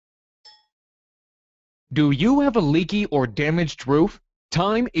Do you have a leaky or damaged roof?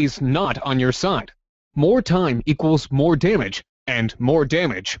 Time is not on your side. More time equals more damage, and more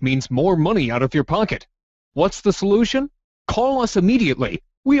damage means more money out of your pocket. What's the solution? Call us immediately.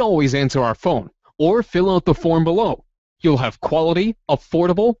 We always answer our phone, or fill out the form below. You'll have quality,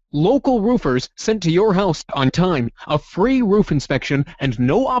 affordable, local roofers sent to your house on time. A free roof inspection and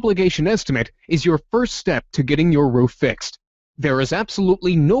no obligation estimate is your first step to getting your roof fixed. There is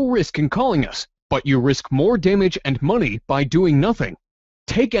absolutely no risk in calling us, but you risk more damage and money by doing nothing.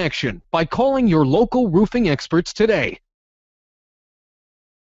 Take action by calling your local roofing experts today.